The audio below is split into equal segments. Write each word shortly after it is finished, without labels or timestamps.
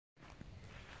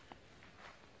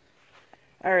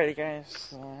Alrighty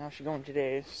guys, how's she going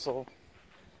today? So,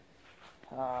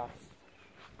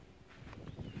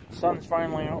 sun's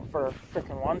finally out for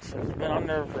frickin' once. It's been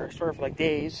under for like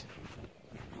days.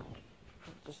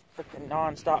 Just frickin'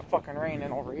 non-stop fucking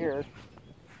raining over here.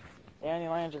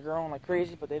 Dandelions are growing like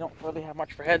crazy, but they don't really have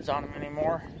much for heads on them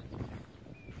anymore.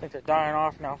 I think they're dying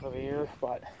off now for the year,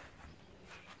 but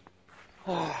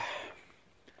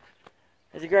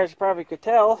as you guys probably could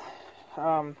tell,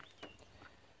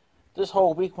 this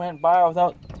whole week went by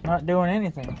without not doing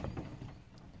anything.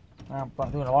 I'm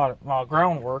doing a lot of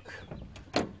groundwork.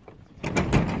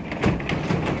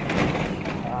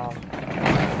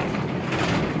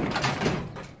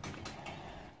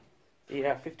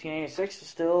 Yeah, 1586 is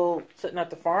still sitting at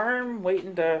the farm,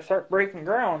 waiting to start breaking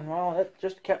ground. Well, it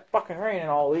just kept fucking raining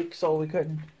all week, so we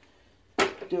couldn't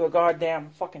do a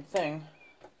goddamn fucking thing.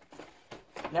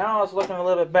 Now it's looking a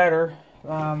little bit better.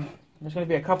 There's going to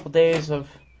be a couple days of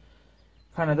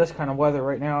kind of this kind of weather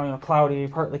right now, you know, cloudy,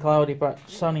 partly cloudy, but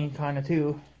sunny kind of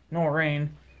too. No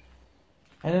rain.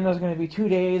 And then there's going to be 2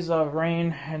 days of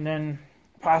rain, and then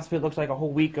possibly it looks like a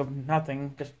whole week of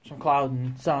nothing, just some cloud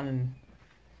and sun and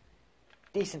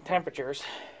decent temperatures.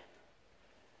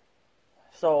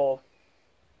 So,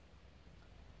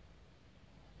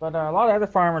 but a lot of other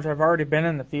farmers have already been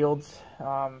in the fields.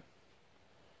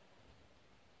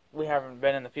 We haven't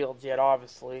been in the fields yet,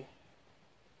 obviously.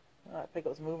 That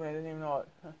pickle's moving, I didn't even know it.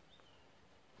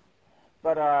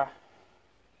 But,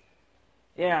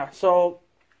 yeah, so,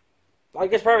 I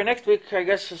guess probably next week, I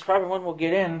guess is probably when we'll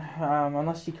get in,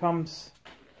 unless he comes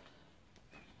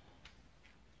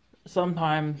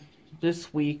sometime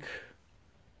this week,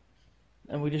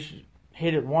 and we just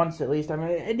hit it once at least. I mean,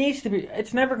 it needs to be,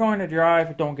 it's never going to dry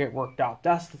if it don't get worked out.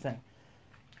 That's the thing.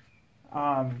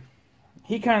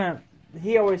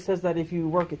 He always says that if you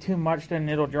work it too much, then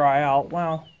it'll dry out.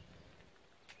 Well,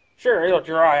 sure, it'll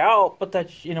dry out, but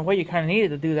that's, in a way, you kind of needed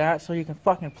to do that so you can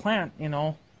fucking plant, you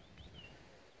know,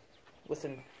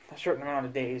 within a certain amount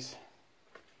of days.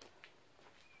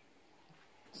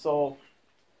 So,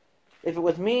 if it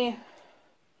was me,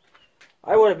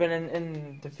 I would have been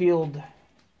in the field a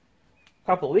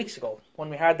couple of weeks ago when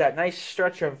we had that nice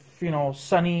stretch of, you know,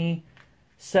 sunny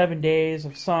 7 days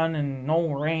of sun and no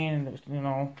rain and, you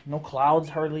know, no clouds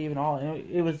hardly even all.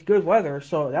 It was good weather,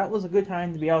 so that was a good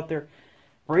time to be out there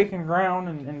breaking ground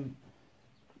and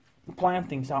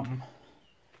planting something.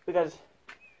 Because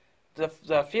the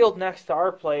field next to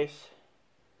our place,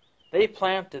 they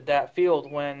planted that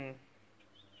field when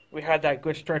we had that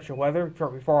good stretch of weather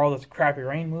before all this crappy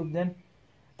rain moved in.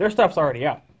 Their stuff's already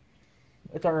up.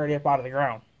 It's already up out of the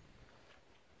ground.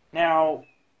 Now,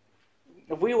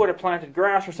 if we would have planted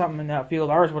grass or something in that field,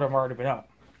 ours would have already been up.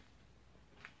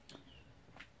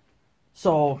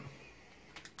 So,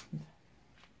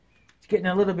 it's getting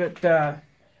a little bit, I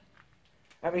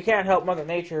mean, you can't help Mother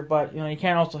Nature, but, you know, you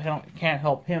can't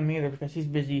help him either because he's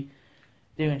busy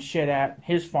doing shit at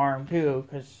his farm too,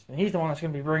 because he's the one that's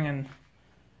going to be bringing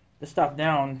the stuff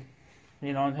down,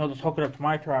 you know, and he'll just hook it up to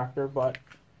my tractor, but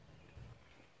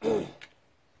you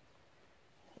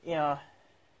know,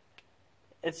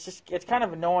 it's kind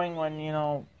of annoying when, you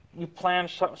know, you plan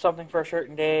something for a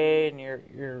certain day and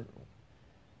you're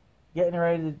getting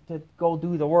ready to go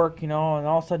do the work, you know, and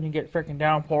all of a sudden you get freaking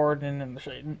downpoured and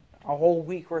then a whole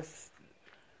week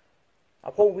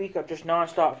of just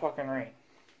non-stop fucking rain.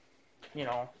 You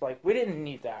know, like, we didn't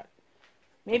need that.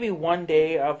 Maybe one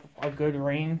day of a good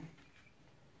rain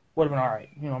would have been alright.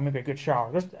 You know, maybe a good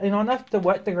shower. Just, you know, enough to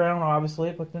wet the ground,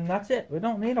 obviously, but then that's it. We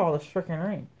don't need all this freaking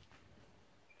rain.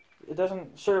 It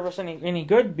doesn't serve us any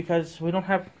good because we don't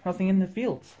have nothing in the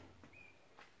fields.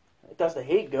 It does the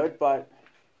hay good, but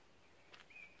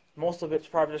most of it's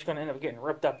probably just going to end up getting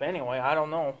ripped up anyway. I don't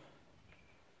know.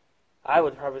 I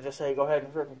would probably just say go ahead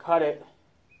and freaking cut it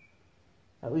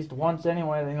at least once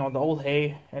anyway, you know, the old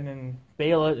hay, and then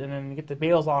bale it, and then get the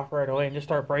bales off right away and just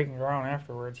start breaking ground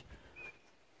afterwards.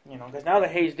 You know, because now the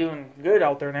hay's doing good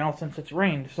out there now since it's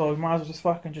rained, so we might as well just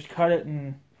fucking just cut it,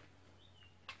 and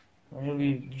it'll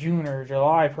be June or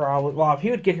July probably. Well, if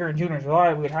he would get here in June or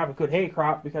July, we'd have a good hay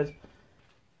crop because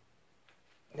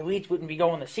the weeds wouldn't be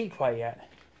going to seed quite yet.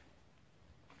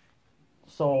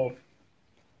 So,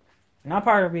 and I'll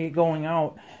probably be going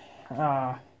out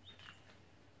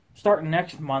starting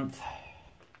next month,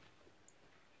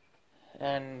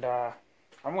 and I'm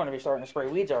going to be starting to spray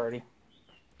weeds already.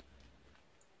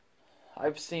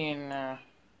 I've seen,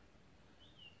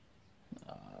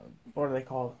 what are they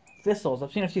called? Thistles.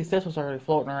 I've seen a few thistles already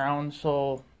floating around,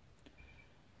 so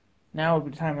now would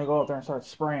be the time to go out there and start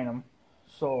spraying them.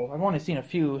 So I've only seen a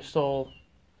few, so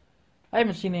I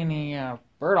haven't seen any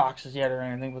burdocks yet or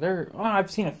anything, but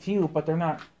I've seen a few, but they're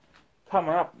not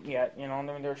coming up yet. You know, I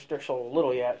mean, they're so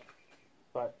little yet.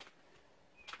 But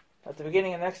at the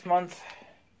beginning of next month,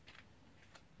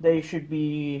 they should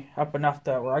be up enough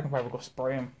that where I can probably go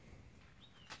spray them.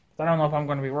 I don't know if I'm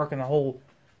going to be working the whole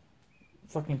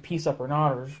fucking piece up or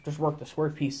not, or just work the square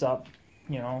piece up.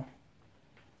 You know,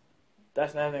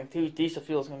 that's another thing too. Diesel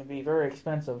fuel is going to be very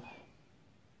expensive,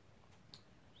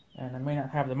 and I may not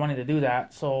have the money to do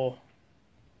that. So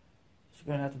just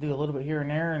going to have to do a little bit here and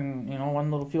there, and you know,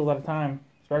 one little fuel at a time.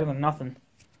 It's better than nothing.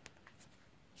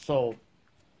 So,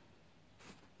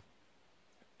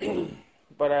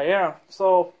 but yeah.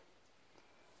 So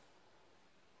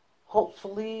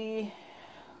hopefully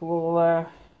we'll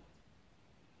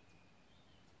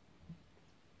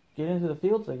get into the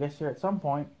fields, I guess, here at some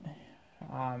point.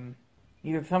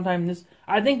 Either sometime this...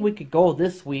 I think we could go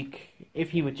this week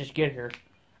if he would just get here.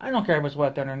 I don't care if it's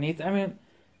wet underneath. I mean,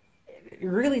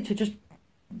 really, to just...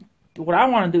 What I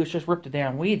want to do is just rip the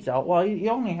damn weeds out. Well, you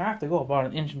only have to go about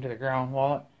an inch into the ground.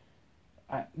 Well,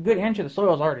 a good inch of the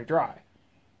soil is already dry.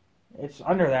 It's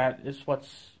under that is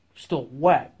what's still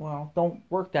wet. Well, don't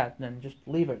work that then. Just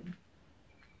leave it.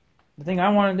 The thing I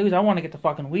want to do is I want to get the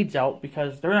fucking weeds out,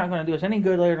 because they're not going to do us any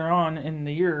good later on in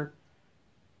the year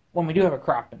when we do have a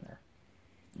crop in there.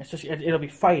 It's just, it'll be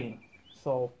fighting.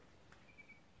 So,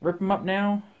 rip them up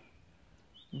now,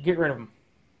 get rid of them.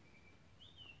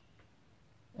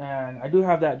 And I do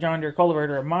have that John Deere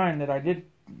cultivator of mine that I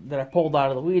pulled out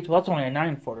of the weeds. Well, that's only a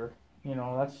 9-footer. You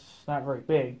know, that's not very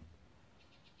big.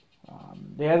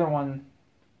 The other one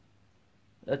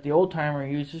that the old timer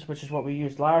uses, which is what we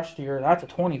used last year, that's a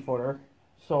 20-footer.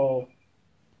 So,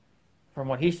 from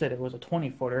what he said, it was a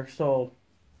 20-footer. So,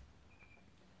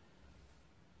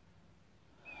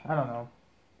 I don't know.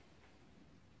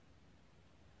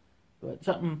 But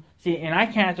something, see, and I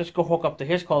can't just go hook up to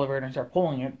his cultivator and start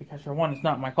pulling it, because for one, it's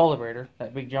not my cultivator,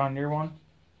 that big John Deere one,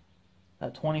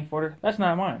 that 20-footer, that's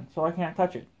not mine, so I can't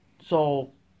touch it.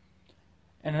 So,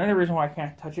 and another reason why I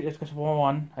can't touch it is because,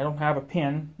 one, I don't have a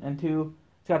pin, and two,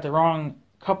 it's got the wrong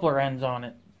coupler ends on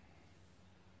it.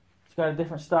 It's got a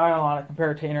different style on it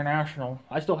compared to International.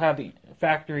 I still have the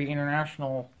factory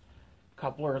International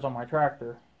couplers on my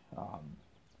tractor.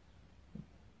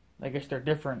 I guess they're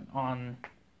different on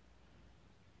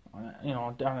you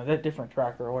know, on a different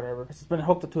tractor or whatever, because it's been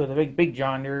hooked up to the big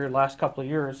John Deere the last couple of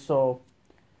years, so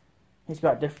he's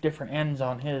got different ends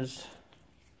on his.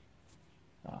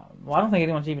 Well, I don't think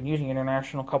anyone's even using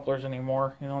International couplers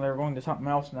anymore. You know, they're going to something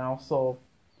else now, so.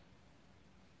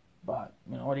 But,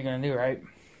 you know, what are you going to do, right?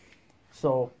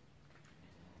 So,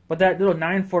 but that little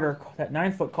 9-footer, that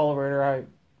 9-foot cultivator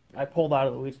I pulled out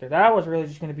of the weeds there, that was really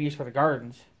just going to be used for the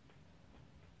gardens.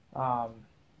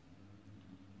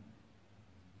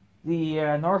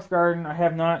 The north garden, I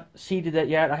have not seeded it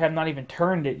yet. I have not even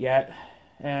turned it yet.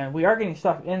 And we are getting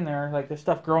stuff in there, like the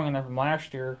stuff growing in there from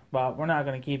last year, but we're not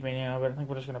going to keep any of it. I think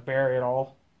we're just going to bury it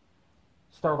all.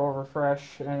 Start over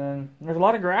fresh. And then there's a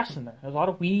lot of grass in there. There's a lot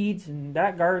of weeds, and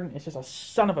that garden is just a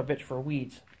son of a bitch for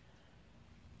weeds.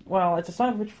 Well, it's a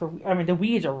son of a bitch for... I mean, the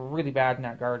weeds are really bad in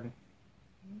that garden.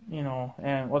 You know,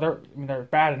 and, well, they're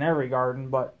bad in every garden,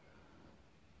 but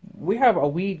we have a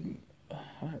weed...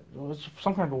 It's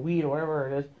some kind of a weed or whatever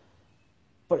it is,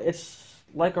 but it's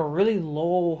like a really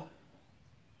low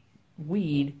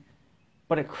weed,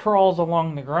 but it crawls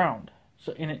along the ground.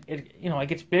 So, and it you know, it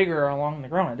gets bigger along the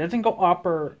ground. It doesn't go up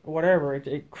or whatever.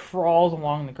 It crawls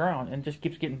along the ground and just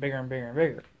keeps getting bigger and bigger and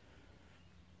bigger.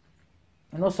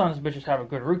 And those sons of bitches have a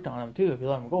good root on them too if you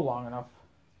let them go long enough.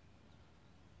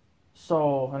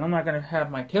 So, and I'm not going to have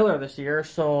my tiller this year,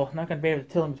 so I'm not going to be able to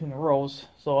till in between the rows.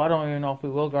 So I don't even know if we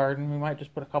will garden. We might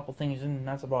just put a couple things in, and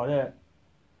that's about it.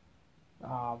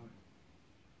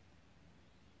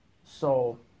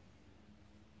 So,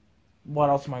 what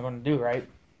else am I going to do, right?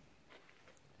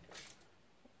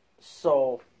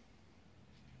 So,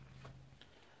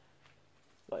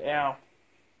 but yeah.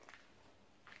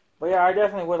 But yeah, I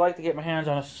definitely would like to get my hands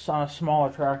on a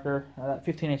smaller tractor. That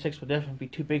 1586 would definitely be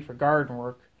too big for garden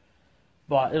work.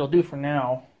 But it'll do for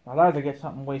now. I'd rather get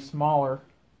something way smaller.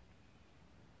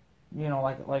 You know,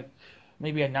 like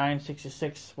maybe a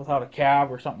 966 without a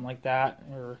cab or something like that,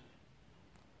 or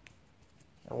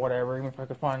whatever. Even if I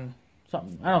could find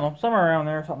something, I don't know, somewhere around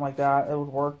there, something like that, it would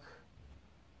work.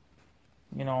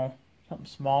 You know, something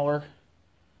smaller.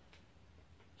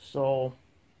 So,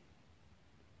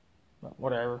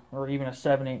 whatever, or even a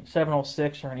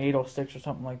 706 or an 806 or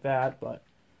something like that, but.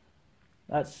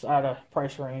 That's out of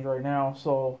price range right now,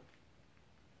 so.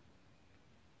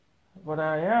 But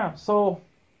yeah, so.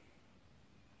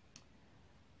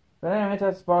 But anyway,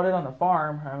 that's about it on the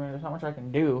farm. I mean, there's not much I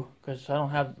can do because I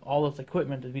don't have all this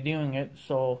equipment to be doing it.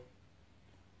 So,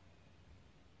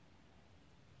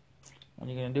 what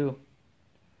are you gonna do?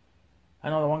 I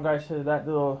know the one guy said that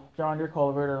little John Deere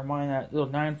cultivator of mine, that little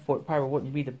 9-foot, probably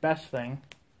wouldn't be the best thing.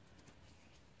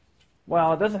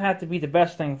 Well, it doesn't have to be the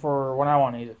best thing for what I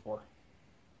want to use it for.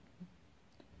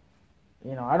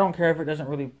 You know, I don't care if it doesn't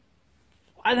really.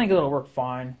 I think it'll work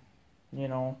fine. You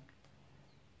know,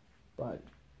 but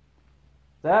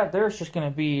that there's just going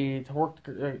to be to work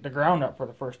the ground up for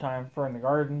the first time for in the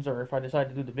gardens, or if I decide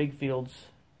to do the big fields,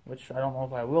 which I don't know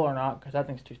if I will or not because that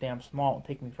thing's too damn small. It'll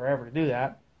take me forever to do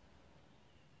that.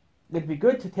 It'd be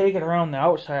good to take it around the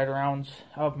outside rounds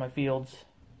of my fields,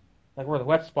 like where the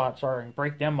wet spots are, and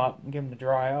break them up and give them to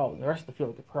dry out. The rest of the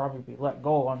field could probably be let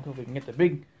go until we can get the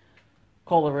big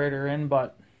cultivator in,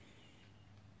 but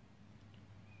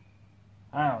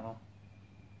I don't know.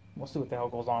 We'll see what the hell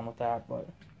goes on with that, but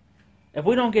if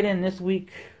we don't get in this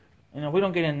week, and if we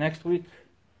don't get in next week,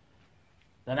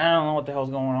 then I don't know what the hell's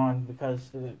going on,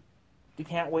 because you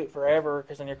can't wait forever,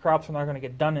 because then your crops are not going to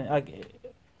get done.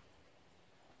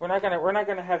 We're not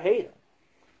gonna have hay.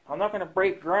 I'm not gonna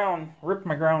rip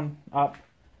my ground up,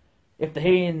 if the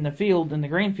hay in the field, in the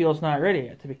grain field, is not ready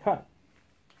yet to be cut.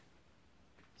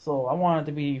 So I want it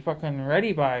to be fucking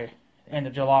ready by end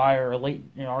of July or late,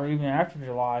 or even after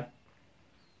July.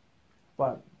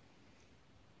 But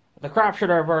the crop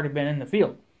should have already been in the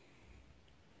field.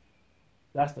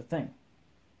 That's the thing.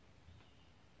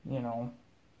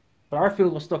 But our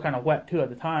field was still kind of wet too at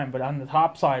the time. But on the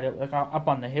top side, like up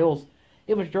on the hills,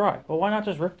 it was dry. Well, why not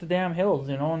just rip the damn hills,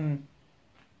 and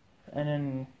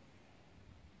then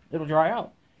it'll dry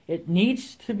out. It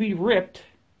needs to be ripped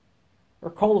or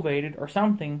cultivated or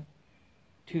something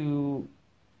to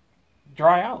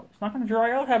dry out. It's not going to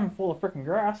dry out having full of freaking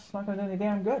grass. It's not going to do any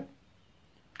damn good.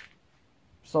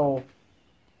 So,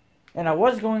 and I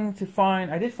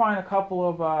did find a couple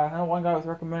of, I know one guy was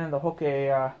recommending to hook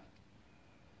a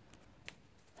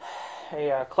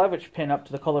cleavage pin up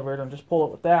to the cultivator and just pull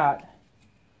it with that.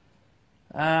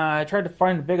 I tried to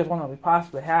find the biggest one that we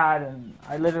possibly had, and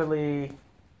I literally,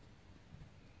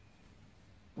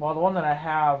 the one that I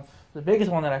have, the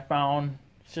biggest one that I found,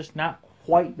 it's just not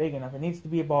quite big enough. It needs to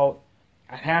be about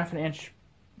a half an inch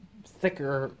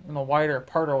thicker, wider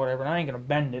apart or whatever, and I ain't going to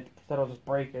bend it, because that'll just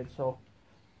break it. So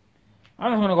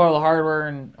I'm just going to go to the hardware,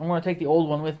 and I'm going to take the old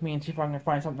one with me and see if I can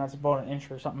find something that's about an inch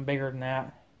or something bigger than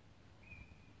that.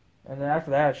 And then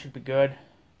after that, it should be good.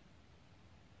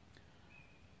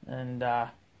 And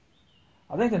I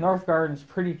think the north garden's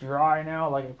pretty dry now.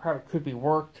 Like, it probably could be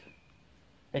worked.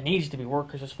 It needs to be worked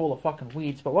because it's full of fucking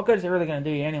weeds. But what good is it really going to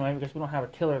do you anyway, because we don't have a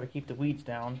tiller to keep the weeds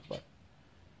down. But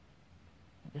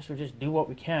I guess we just do what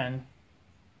we can.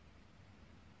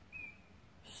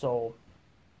 So,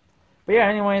 but yeah,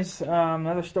 anyways,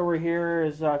 another story here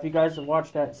is if you guys have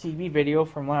watched that CB video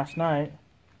from last night,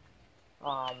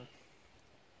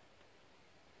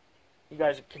 you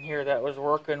guys can hear that was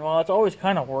working. Well, it's always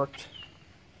kind of worked.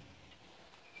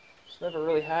 It's never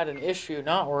really had an issue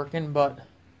not working, but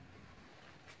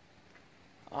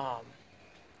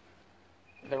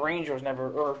the range was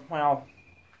never,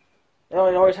 it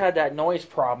always had that noise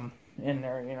problem in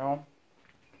there,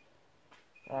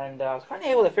 And I was kind of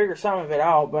able to figure some of it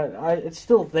out, but it's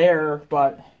still there.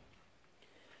 But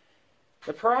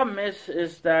the problem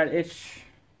is that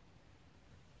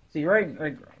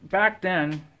back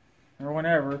then, or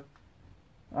whenever,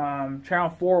 channel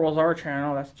 4 was our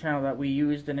channel. That's the channel that we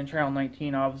used, and then channel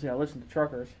 19, obviously, I listened to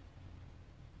truckers.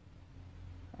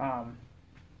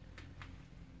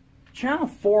 Channel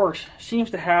 4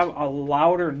 seems to have a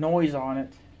louder noise on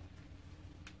it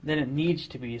than it needs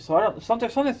to be. So something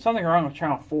wrong with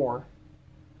channel 4.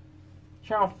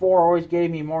 Channel 4 always gave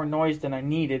me more noise than I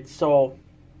needed. So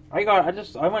I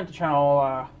went to channel.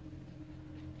 I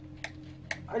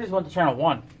just went to channel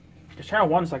 1. Because channel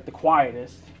 1's like the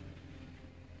quietest.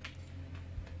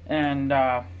 And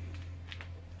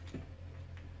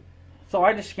so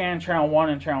I just scanned channel 1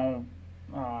 and channel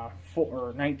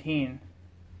 19.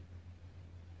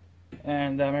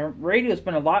 And my radio's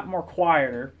been a lot more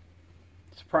quieter.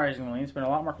 Surprisingly, it's been a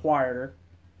lot more quieter.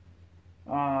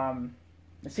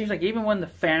 It seems like even when the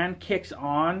fan kicks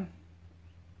on,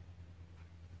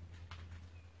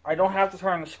 I don't have to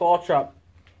turn the squelch up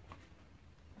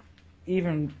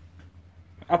even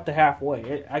up to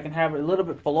halfway. I can have it a little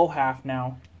bit below half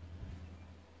now.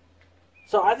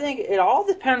 So I think it all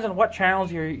depends on what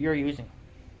channels you're using.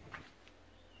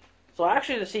 So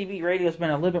actually the CB radio has been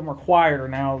a little bit more quieter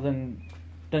now than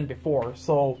before.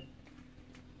 So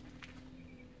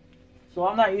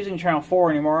I'm not using channel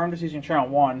 4 anymore. I'm just using channel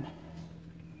 1.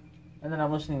 And then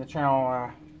I'm listening to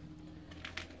channel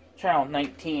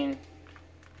 19,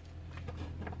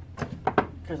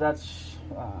 because that's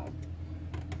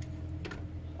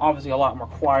obviously a lot more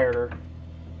quieter.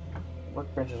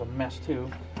 Workbench is a mess too.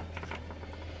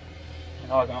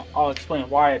 And I'll explain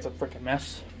why it's a freaking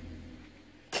mess.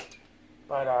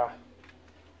 But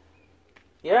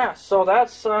yeah, so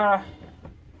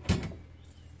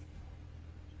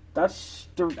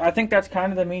I think that's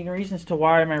kind of the main reasons to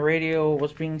why my radio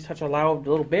was being such a loud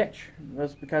little bitch.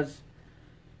 Was because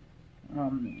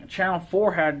Channel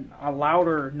 4 had a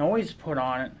louder noise put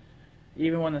on it,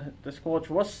 even when the squelch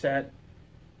was set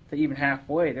to even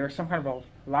halfway. There was some kind of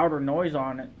a louder noise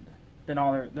on it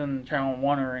than Channel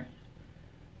 1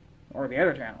 or the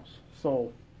other channels.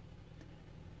 So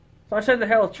I said the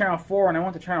hell with Channel 4 and I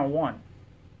went to Channel 1.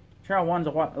 Channel 1's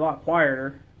a lot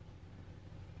quieter.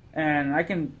 And I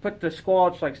can put the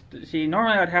squelch, like, see,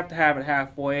 normally I'd have to have it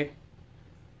halfway.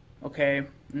 Okay,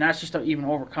 and that's just to even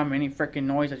overcome any freaking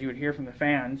noise that you would hear from the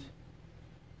fans.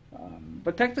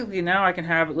 But technically now I can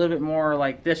have it a little bit more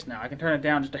like this now. I can turn it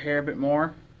down just a hair bit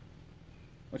more,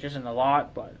 which isn't a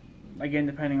lot, but again,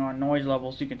 depending on noise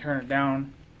levels, you can turn it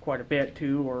down quite a bit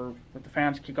too, or if the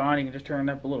fans kick on, you can just turn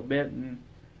it up a little bit, and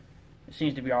it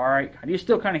seems to be alright. You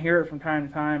still kind of hear it from time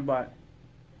to time, but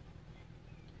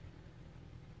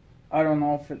I don't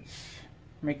know if it's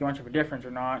making much of a difference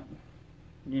or not.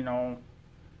 You know,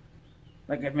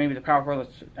 like if maybe the power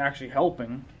outlet's actually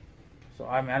helping. So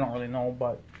I mean, I don't really know,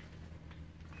 but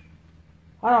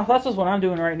I don't know. That's just what I'm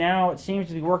doing right now. It seems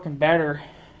to be working better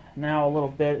now a little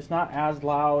bit. It's not as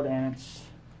loud, and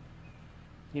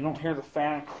you don't hear the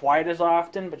fan quite as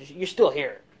often, but you still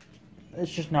hear it.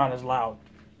 It's just not as loud.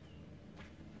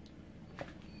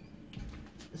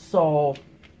 So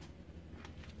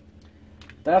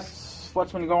that's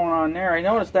what's been going on there. I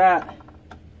noticed that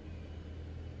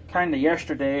kind of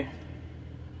yesterday.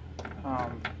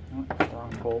 Kind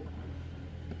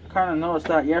of noticed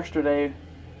that yesterday.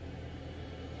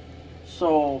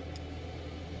 So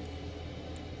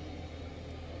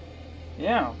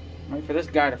yeah, wait for this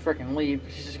guy to frickin' leave,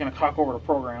 because he's just gonna talk over the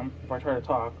program if I try to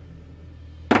talk.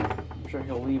 I'm sure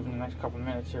he'll leave in the next couple of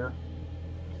minutes here.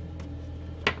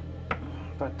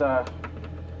 But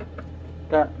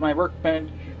got my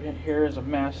workbench here is a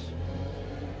mess,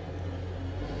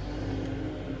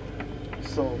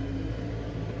 so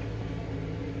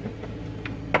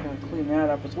I'm gonna clean that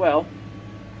up as well.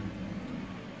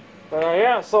 But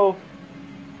yeah, so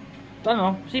I don't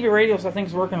know. CB radios I think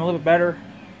is working a little bit better.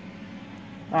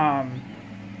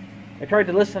 I tried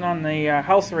to listen on the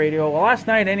house radio. Well, last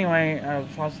night anyway, I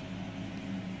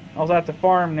was at the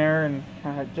farm there, and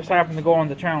I just happened to go on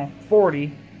the channel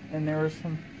 40, and there was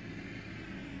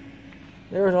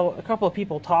a couple of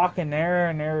people talking there,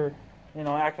 and they're, you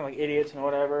know, acting like idiots and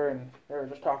whatever, and they were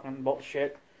just talking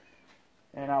bullshit,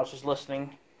 and I was just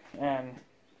listening, and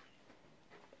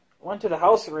went to the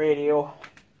house radio,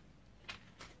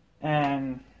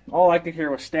 and all I could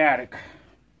hear was static.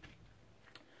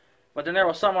 But then there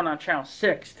was someone on channel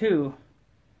 6 too.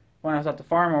 When I was at the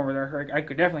farm over there, I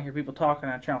could definitely hear people talking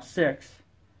on channel 6.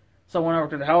 So I went over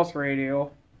to the house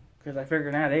radio, because I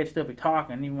figured that they'd still be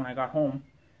talking even when I got home.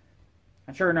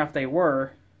 And sure enough, they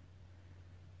were.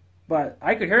 But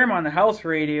I could hear them on the house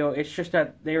radio. It's just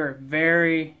that they were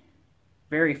very,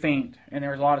 very faint, and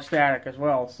there was a lot of static as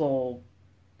well. So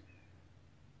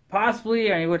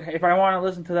possibly, I would, if I want to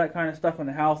listen to that kind of stuff in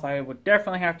the house, I would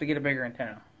definitely have to get a bigger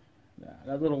antenna.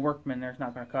 That little Workman there's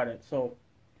not going to cut it.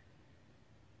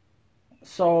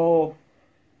 So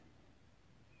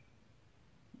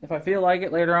if I feel like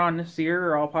it later on this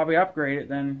year, I'll probably upgrade it.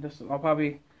 Then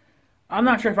I'm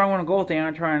not sure if I want to go with the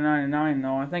Antron 99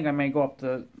 though. I think I may go up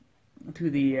to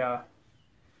the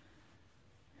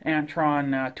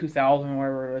Antron 2000,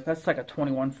 whatever it is. That's like a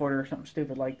 21 footer or something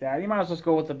stupid like that. You might as well just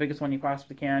go with the biggest one you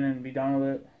possibly can and be done with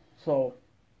it. So,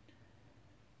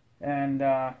 and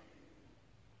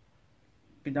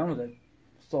be done with it.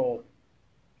 So,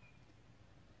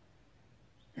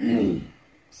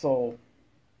 so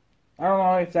I don't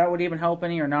know if that would even help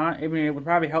any or not. I mean, it would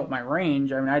probably help my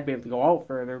range. I mean, I'd be able to go out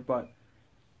further, but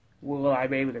will I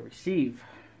be able to receive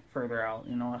further out?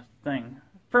 You know, that's the thing.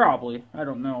 Probably. I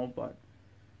don't know, but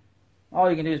all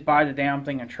you can do is buy the damn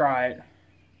thing and try it.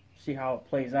 See how it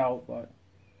plays out, but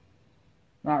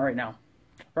not right now.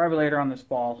 Probably later on this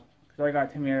fall, because I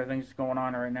got too many other things going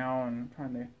on right now, and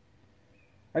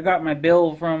I got my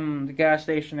bill from the gas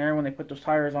station there when they put those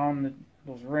tires on,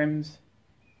 those rims.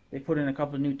 They put in a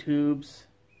couple of new tubes.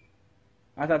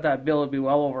 I thought that bill would be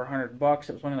well over $100.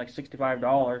 It was only like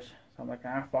 $65. So I'm like,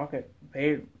 fuck it.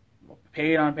 Pay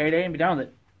it on payday and be done with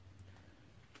it.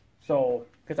 So,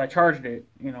 because I charged it,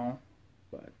 you know.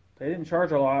 They didn't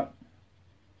charge a lot.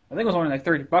 I think it was only like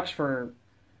 $30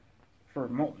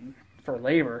 for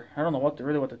labor. I don't know what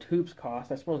the tubes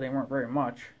cost. I suppose they weren't very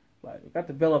much, but we got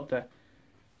the bill up to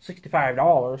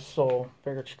 $65. So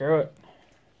figured, screw it.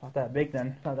 Not that big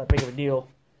then. Not that big of a deal.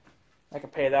 I can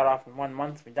pay that off in 1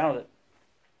 month and be done with it.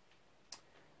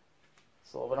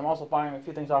 So, but I'm also buying a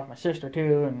few things off my sister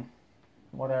too, and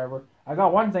whatever. I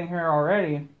got one thing here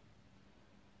already.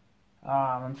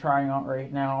 I'm trying out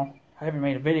right now. I haven't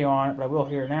made a video on it, but I will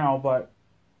here now. But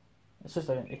it's just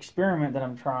an experiment that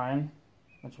I'm trying.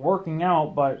 It's working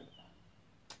out, but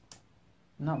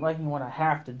I'm not liking what I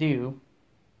have to do.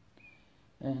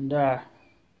 And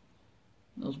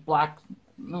those black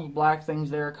things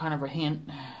there are kind of a hint.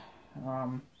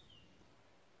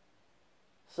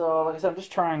 So, like I said, I'm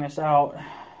just trying this out.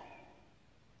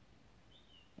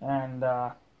 And,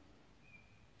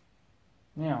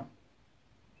 yeah.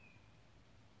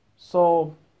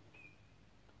 So,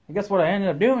 I guess what I ended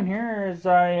up doing here is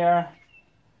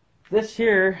this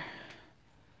here,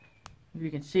 if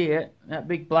you can see it, that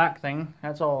big black thing,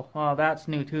 that's all, that's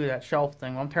new too, that shelf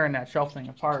thing. Well, I'm tearing that shelf thing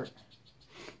apart.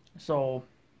 So,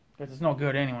 because it's no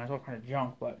good anyway, it's all kind of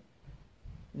junk, but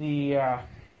the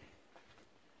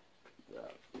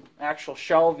actual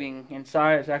shelving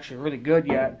inside is actually really good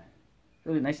yet.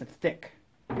 Really nice and thick.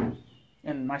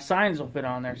 And my signs will fit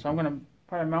on there, so I'm going to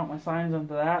probably mount my signs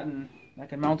onto that, and I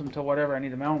can mount them to whatever I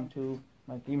need to mount them to,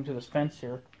 like even to this fence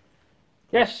here.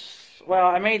 Yes, well,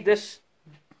 I made this.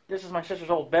 This is my sister's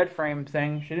old bed frame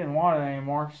thing. She didn't want it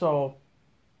anymore, so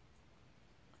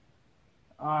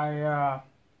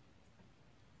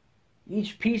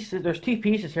each piece, there's 2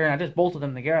 pieces here, and I just bolted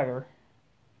them together.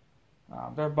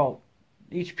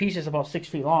 Each piece is about 6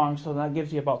 feet long, so that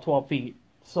gives you about 12 feet.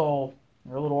 So,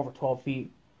 they're a little over 12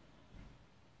 feet.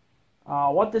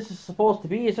 What this is supposed to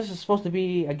be is this is supposed to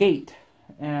be a gate.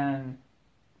 And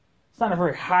it's not a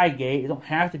very high gate. You don't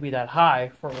have to be that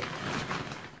high for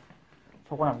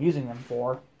what I'm using them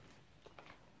for.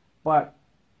 But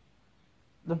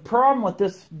the problem with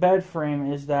this bed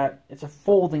frame is that it's a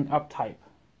folding up type.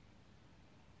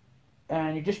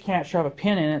 And you just can't shove a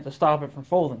pin in it to stop it from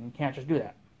folding. You can't just do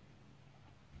that.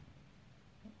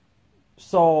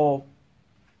 So,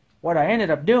 what I ended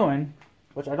up doing,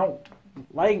 which I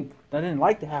didn't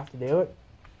like to have to do it,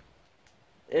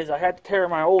 is I had to tear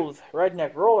my old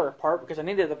redneck roller apart because I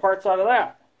needed the parts out of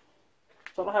that.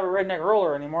 So I don't have a redneck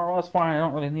roller anymore. Well, that's fine. I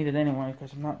don't really need it anyway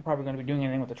because I'm not probably going to be doing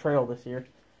anything with the trail this year.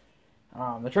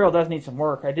 The trail does need some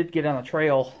work. I did get on the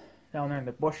trail down there in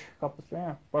the bush about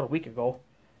a week ago.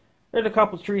 There's a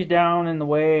couple trees down in the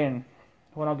way, and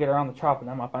when I'll get around to chopping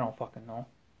them up, I don't fucking know.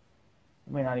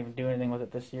 I may not even do anything with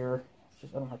it this year. It's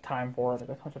just I don't have time for it. I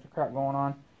got a bunch of crap going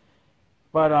on.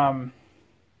 But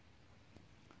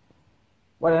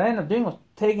what I ended up doing was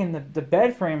taking the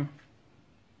bed frame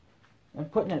and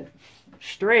putting it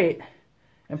straight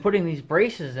and putting these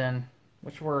braces in,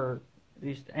 which were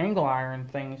these angle iron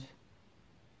things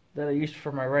that I used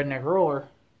for my redneck roller.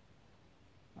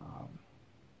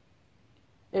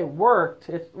 It worked.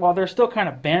 Well, they're still kind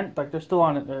of bent. Like, they're still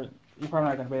on it. You're probably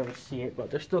not going to be able to see it,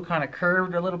 but they're still kind of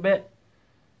curved a little bit.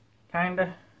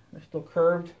 Kinda. They're still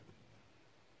curved.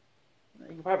 You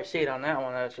can probably see it on that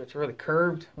one. It's really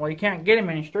curved. Well, you can't get them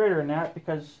any straighter than that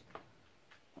because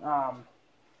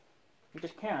you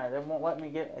just can't. It won't let me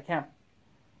get. I can't.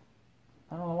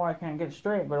 I don't know why I can't get it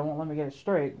straight, but it won't let me get it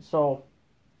straight. So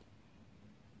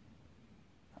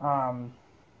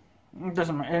it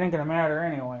doesn't. It ain't gonna matter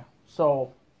anyway.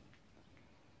 So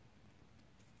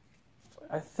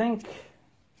I think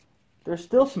there's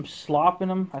still some slop in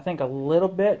them. I think a little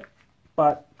bit,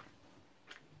 but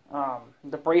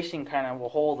the bracing kind of will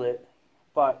hold it.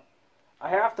 But I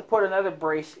have to put another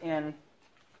brace in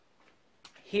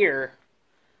here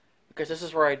because this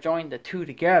is where I joined the 2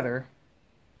 together.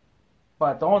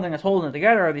 But the only thing that's holding it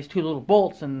together are these 2 little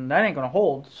bolts, and that ain't gonna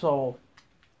hold. So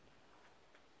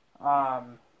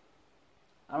I'm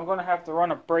gonna have to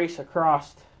run a brace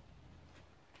across.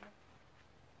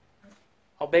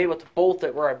 I'll be able to bolt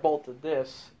it where I bolted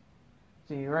this.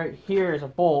 See, right here is a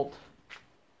bolt,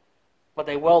 but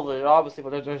they welded it obviously.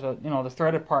 But there's a the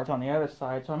threaded parts on the other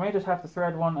side, so I may just have to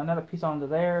thread another piece onto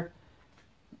there.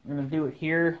 I'm gonna do it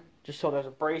here, just so there's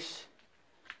a brace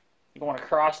going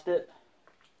across it.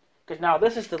 Because now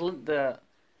this is the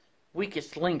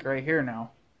weakest link right here now,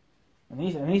 and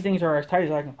these things are as tight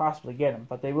as I can possibly get them,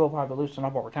 but they will probably loosen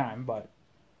up over time. But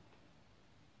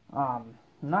I'm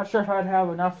not sure if I'd have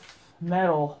enough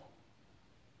metal.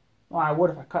 Well, I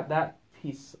would if I cut that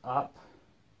piece up,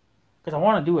 because I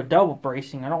want to do a double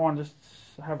bracing. I don't want to just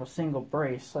have a single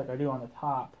brace like I do on the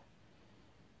top.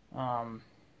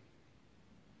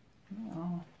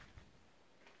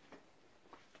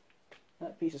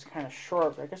 That piece is kind of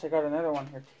short, but I guess I got another one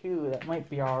here too. That might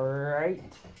be alright.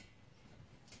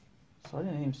 So I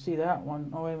didn't even see that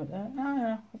one. Oh, wait a minute. No,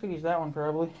 yeah, I could use that one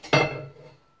probably.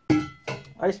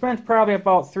 I spent probably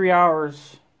about 3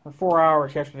 hours or 4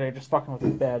 hours yesterday just fucking with the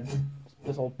bed.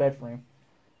 This old bed frame.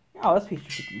 Yeah, this piece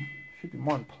should be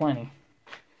more than plenty.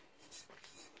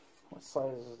 What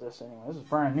size is this anyway? This is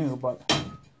brand new, but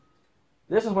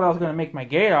this is what I was going to make my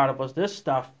gate out of, was this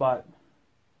stuff, but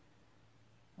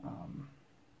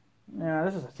yeah,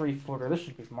 this is a 3-footer. This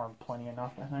should be more than plenty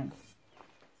enough, I think.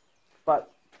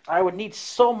 But I would need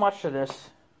so much of this.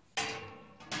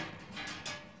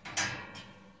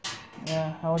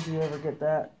 Yeah, how would you ever get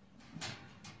that?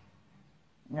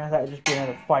 Yeah, that would just be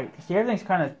another fight. See, everything's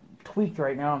kind of tweaked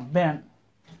right now and bent.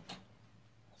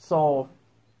 So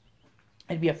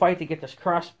it'd be a fight to get this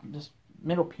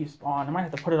middle piece on. I might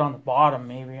have to put it on the bottom,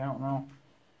 maybe. I don't know.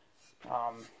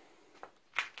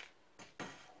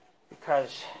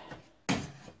 Because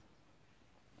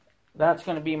that's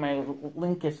going to be my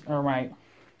linkest, or my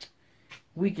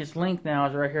weakest link now,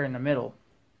 is right here in the middle.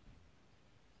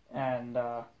 And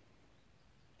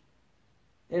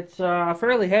it's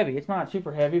fairly heavy. It's not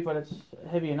super heavy, but it's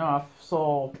heavy enough.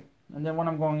 So, and then what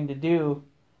I'm going to do,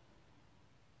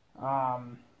 I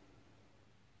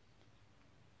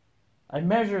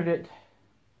measured it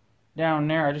down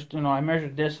there. I just, I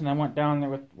measured this, and I went down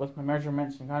there with my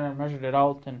measurements and kind of measured it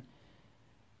out, and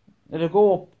it'll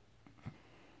go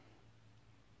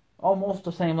almost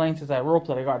the same length as that rope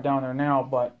that I got down there now,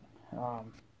 but not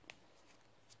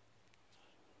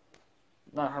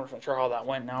 100% sure how that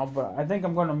went now, but I think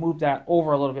I'm going to move that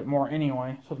over a little bit more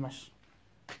anyway, so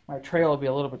my trail will be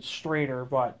a little bit straighter,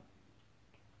 but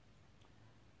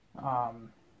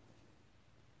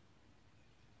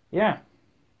yeah,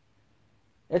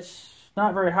 it's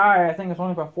not very high. I think it's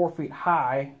only about 4 feet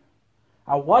high.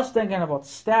 I was thinking about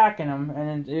stacking them,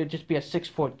 and it would just be a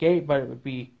 6-foot gate, but it would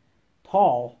be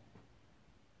tall.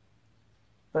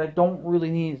 But I don't really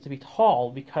need it to be tall,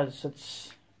 because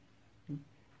it's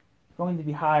going to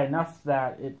be high enough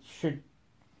that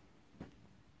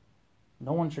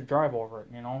no one should drive over it,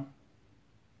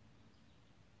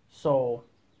 So,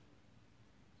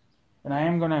 and I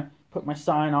am going to put my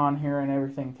sign on here and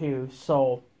everything too,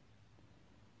 so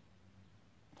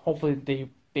hopefully they'll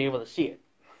be able to see it.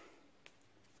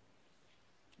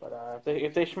 But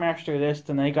if they smash through this,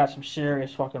 then they got some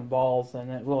serious fucking balls, and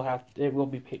it will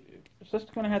be it's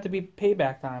just gonna have to be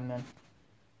payback time then.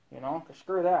 Cause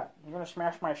screw that. You're gonna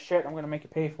smash my shit, I'm gonna make you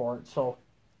pay for it. So,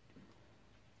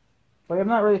 but I'm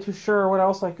not really too sure what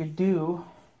else I could do.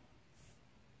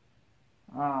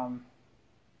 To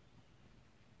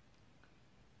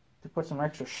put some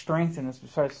extra strength in this,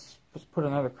 besides just put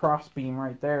another cross beam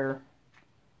right there,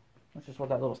 which is what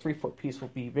that little 3-foot piece will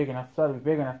be big enough. That'll be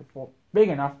big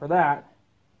enough for that.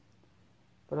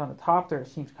 But on the top there, it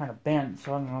seems kind of bent,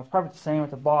 so it's probably the same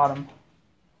at the bottom.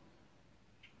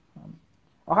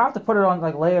 I'll have to put it on,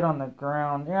 lay it on the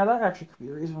ground. Yeah, that actually could be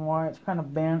the reason why it's kind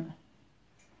of bent.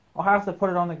 I'll have to put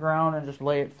it on the ground and just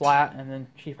lay it flat, and then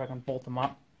see if I can bolt them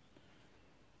up.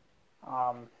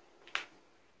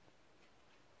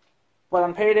 But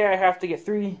on payday, I have to get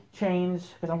 3 chains,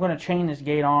 because I'm going to chain this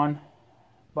gate on.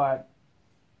 But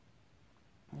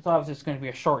it's obviously just going to be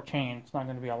a short chain. It's not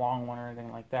going to be a long one or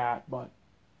anything like that. But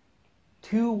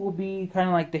 2 will be kind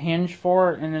of like the hinge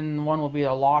for it, and then 1 will be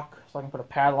a lock, so I can put a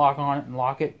padlock on it and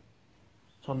lock it,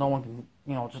 so no one can,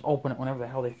 just open it whenever the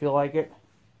hell they feel like it.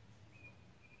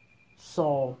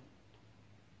 So,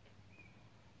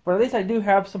 but at least I do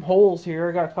have some holes here.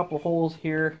 I got a couple holes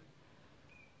here,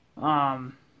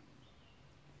 right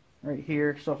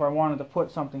here. So if I wanted to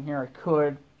put something here, I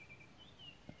could.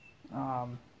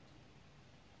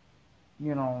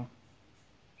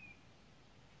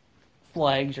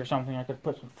 Flags or something. I could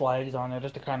put some flags on there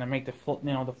just to kind of make the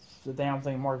damn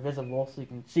thing more visible, so you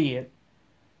can see it,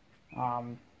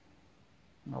 or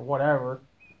whatever.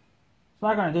 It's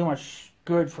not going to do much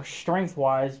good for strength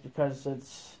wise, because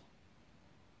it's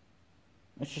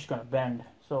just going to bend.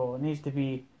 So it needs to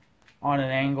be on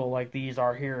an angle like these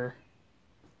are here.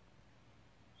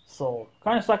 So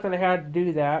kind of sucked that I had to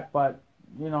do that, but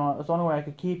it's the only way I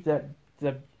could keep that.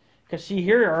 Because see,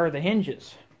 here are the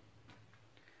hinges.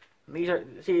 These are,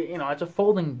 it's a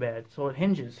folding bed, so it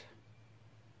hinges.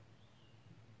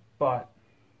 But,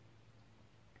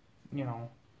 and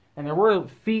there were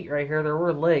feet right here, there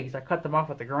were legs. I cut them off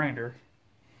with the grinder.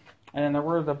 And then there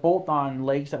were the bolt-on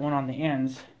legs that went on the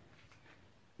ends.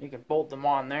 You could bolt them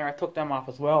on there. I took them off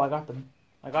as well. I got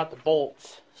the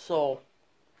bolts. So,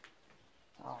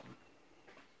 I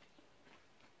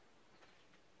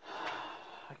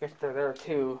guess they're there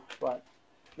too, but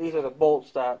these are the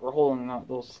bolts that were holding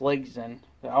those legs in,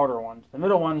 the outer ones. The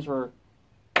middle ones were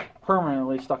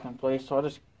permanently stuck in place, so I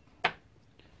just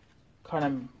cut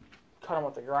them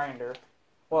with the grinder.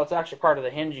 Well, it's actually part of the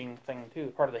hinging thing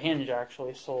too, part of the hinge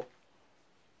actually, so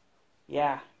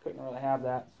yeah, couldn't really have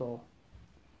that, so.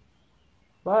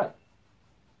 But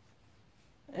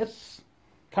it's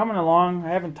coming along. I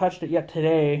haven't touched it yet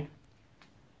today.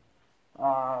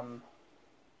 Not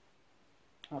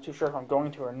too sure if I'm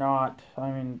going to or not. I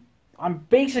mean, I'm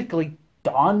basically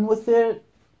done with it.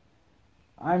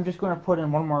 I'm just going to put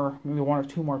in maybe one or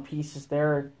two more pieces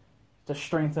there to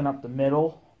strengthen up the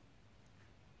middle.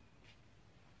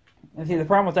 And see, the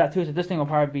problem with that too is that this thing will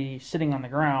probably be sitting on the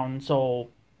ground, so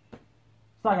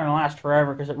it's not going to last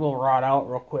forever because it will rot out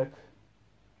real quick.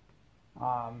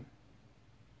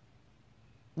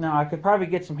 Now I could probably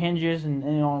get some hinges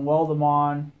and weld them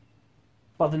on,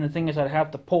 but then the thing is I'd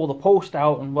have to pull the post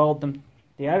out and weld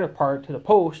the other part to the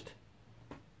post.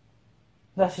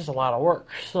 That's just a lot of work.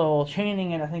 So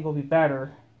chaining it I think will be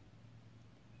better.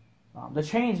 The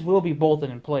chains will be bolted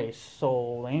in place,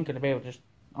 so they ain't going to be able to just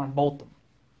unbolt them.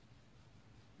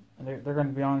 And they're going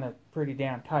to be on there pretty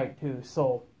damn tight too.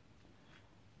 So,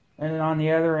 and then on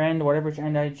the other end, whatever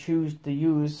end I choose to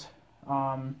use,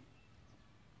 we'll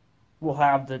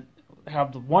have the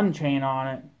one chain on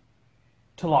it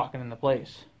to lock it into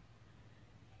place.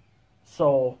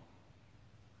 So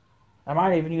I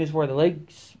might even use where the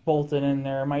leg's bolted in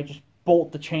there. I might just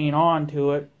bolt the chain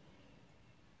onto it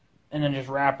and then just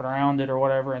wrap it around it or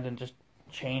whatever and then just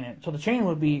chain it. So the chain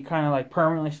would be kind of like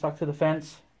permanently stuck to the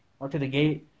fence or to the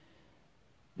gate,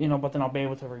 but then I'll be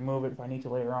able to remove it if I need to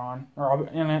later on,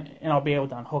 and I'll be able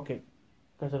to unhook it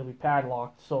because it'll be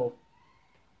padlocked. So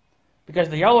because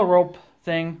the yellow rope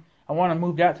thing, I want to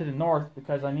move that to the north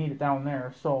because I need it down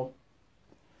there. So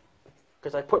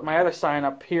because I put my other sign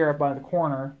up here by the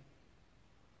corner,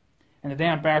 and the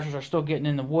damn bastards are still getting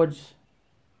in the woods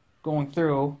going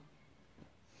through.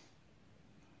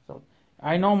 So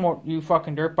I know more you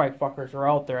fucking dirt bike fuckers are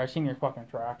out there. I've seen your fucking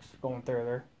tracks going through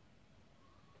there.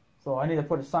 So I need to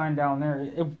put a sign down there.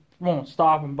 It won't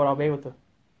stop them, but I'll be able to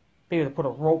put a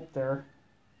rope there.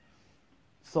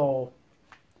 So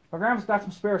my grandma's got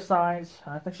some spare signs.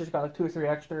 I think she's got like 2 or 3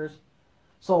 extras.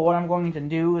 So what I'm going to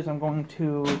do is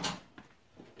I'll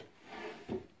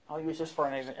use this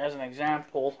as an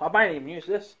example. I might even use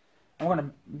this. I'm going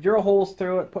to drill holes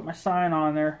through it, put my sign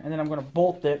on there, and then I'm going to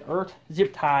bolt it or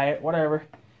zip tie it, whatever,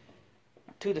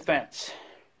 to the fence.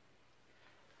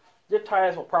 Zip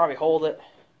ties will probably hold it.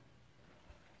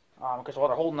 Because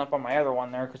they're holding up on my other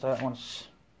one there, because that one's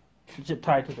zip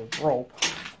tied to the rope.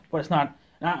 But it's not.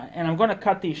 And I'm going to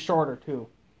cut these shorter too.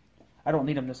 I don't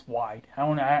need them this wide. I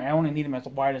only need them as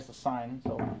wide as the sign.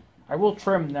 So I will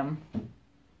trim them.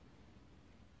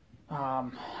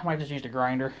 I might just use the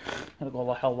grinder. It'll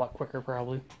go a hell of a lot quicker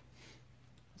probably.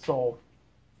 So,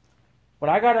 but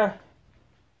I gotta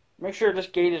make sure this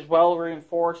gate is well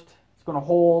reinforced. It's going to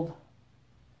hold.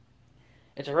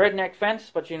 It's a redneck fence,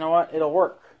 but you know what? It'll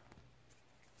work.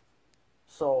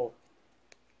 So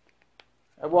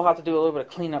I will have to do a little bit of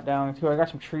cleanup down too. I got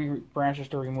some tree branches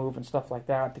to remove and stuff like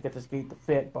that to get this gate to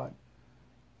fit, but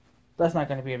that's not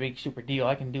going to be a big super deal.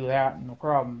 I can do that, no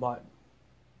problem. But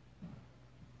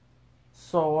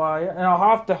so and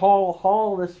I'll have to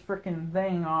haul this freaking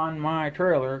thing on my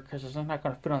trailer because it's not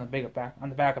going to fit on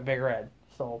the back of Big Red.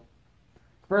 So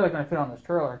it's barely going to fit on this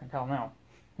trailer. I can tell now.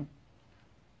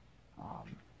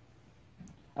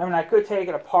 I mean, I could take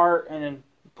it apart and then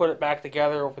put it back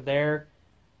together over there,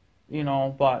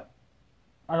 but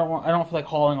I don't feel like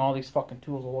hauling all these fucking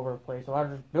tools all over the place. So I'll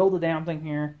just build the damn thing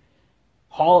here,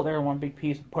 haul it there in one big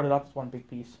piece, and put it up as one big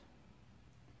piece.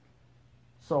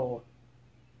 So,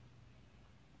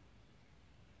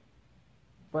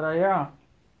 but yeah.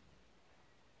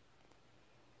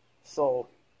 So,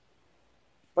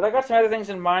 but I got some other things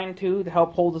in mind too to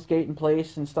help hold this gate in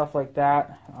place and stuff like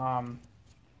that.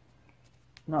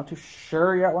 Not too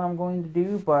sure yet what I'm going to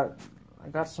do, but I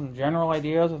got some general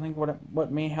ideas. I think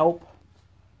what may help.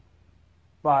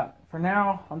 But for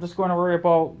now, I'm just going to worry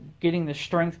about getting the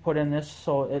strength put in this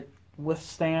so it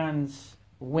withstands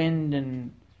wind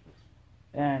and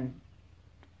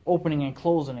opening and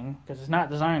closing, because it's not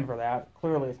designed for that.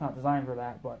 Clearly, it's not designed for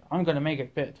that. But I'm going to make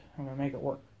it fit. I'm going to make it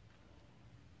work.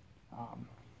 I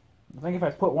think if I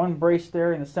put one brace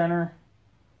there in the center,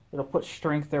 it'll put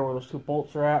strength there where those 2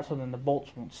 bolts are at, so then the bolts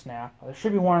won't snap. There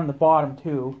should be one on the bottom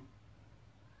too,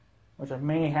 which I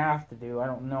may have to do. I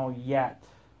don't know yet.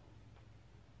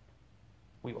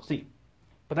 We will see.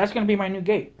 But that's going to be my new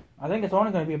gate. I think it's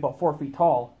only going to be about 4 feet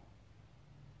tall.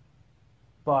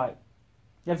 But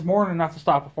it's more than enough to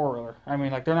stop a four-wheeler. I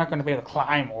mean, like, they're not going to be able to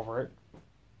climb over it.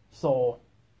 So,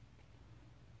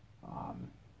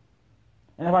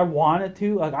 and if I wanted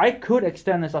to, like, I could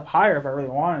extend this up higher if I really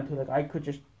wanted to. Like, I could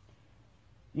just,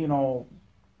 you know,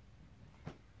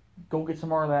 go get some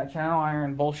more of that channel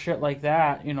iron bullshit like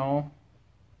that, you know,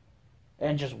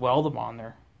 and just weld them on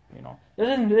there, you know.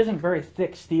 It isn't very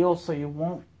thick steel, so you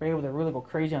won't be able to really go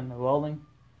crazy on the welding.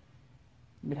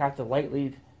 You'd have to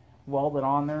lightly weld it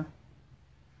on there,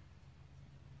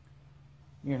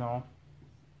 you know.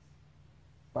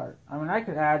 But, I mean, I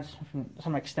could add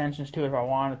some extensions to it if I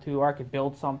wanted to, or I could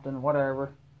build something,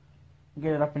 whatever.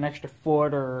 Get it up an extra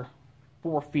foot or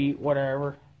 4 feet,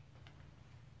 whatever.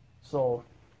 So,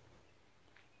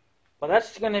 but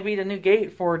that's going to be the new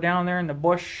gate for down there in the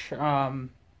bush, going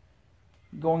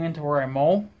into where I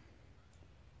mow,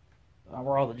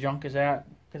 where all the junk is at.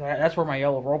 Because that's where my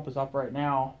yellow rope is up right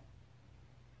now.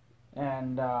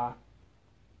 And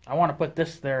I want to put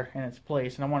this there in its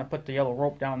place, and I want to put the yellow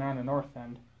rope down there on the north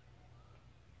end.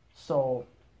 So,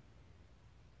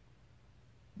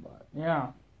 but yeah.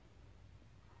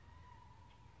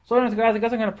 So anyways, guys, I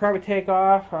guess I'm going to probably take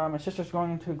off. My sister's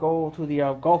going to go to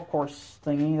the golf course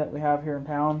thingy that we have here in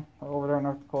town, over there in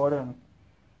North Dakota, and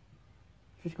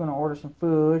she's going to order some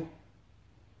food.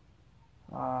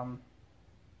 I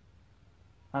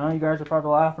know you guys are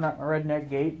probably laughing at my redneck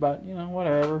gate, but, you know,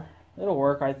 whatever. It'll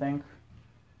work, I think.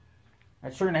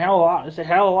 It's a hell of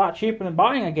a lot cheaper than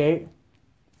buying a gate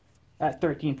at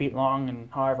 13 feet long and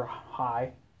however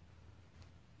high,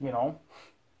 you know.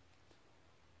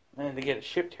 And to get it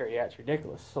shipped here, yeah, it's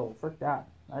ridiculous. So, frick that.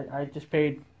 I just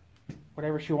paid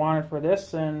whatever she wanted for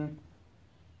this, and,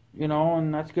 you know,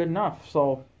 and that's good enough.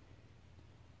 So,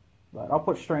 but I'll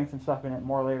put strength and stuff in it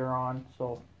more later on.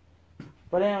 So,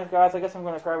 but anyways, guys, I guess I'm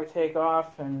going to probably take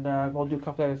off and go do a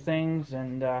couple other things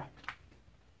and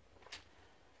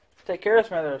take care of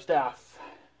some other stuff.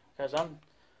 Because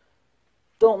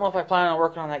don't know if I plan on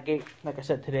working on that gate, like I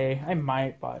said today. I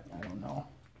might, but I don't know.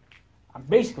 I'm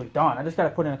basically done. I just got to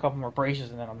put in a couple more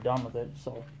braces and then I'm done with it.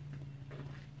 So,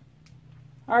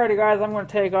 alrighty, guys, I'm going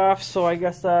to take off. So I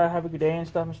guess have a good day and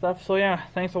stuff. So yeah,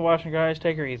 thanks for watching, guys.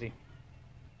 Take her easy.